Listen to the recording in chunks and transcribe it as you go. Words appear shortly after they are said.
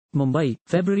Mumbai,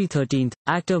 February 13th,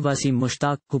 actor Waseem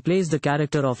Mushtaq, who plays the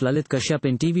character of Lalit Kashyap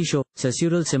in TV show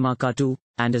Sasural Sima Katu,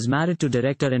 and is married to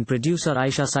director and producer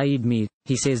Aisha Saeed Mir,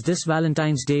 he says this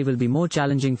Valentine's Day will be more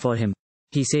challenging for him.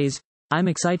 He says, "I'm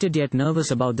excited yet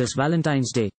nervous about this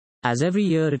Valentine's Day. As every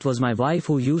year it was my wife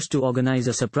who used to organize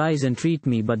a surprise and treat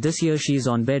me, but this year she's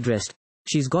on bed rest.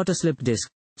 She's got a slip disc.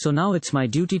 So now it's my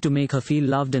duty to make her feel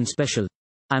loved and special.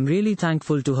 I'm really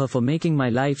thankful to her for making my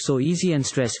life so easy and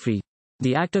stress-free."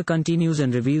 The actor continues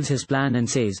and reveals his plan and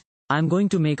says, "I'm going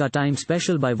to make our time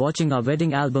special by watching our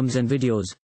wedding albums and videos.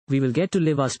 We will get to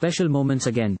live our special moments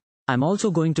again. I'm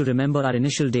also going to remember our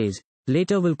initial days.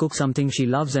 Later we'll cook something she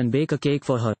loves and bake a cake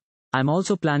for her. I'm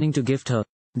also planning to gift her."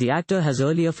 The actor has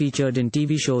earlier featured in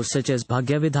TV shows such as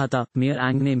Bhagyavidhata, Meer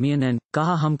Angne Mian and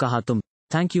Kaha Hum Kaha Tum.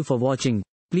 Thank you for watching.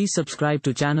 Please subscribe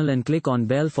to channel and click on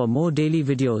bell for more daily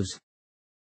videos.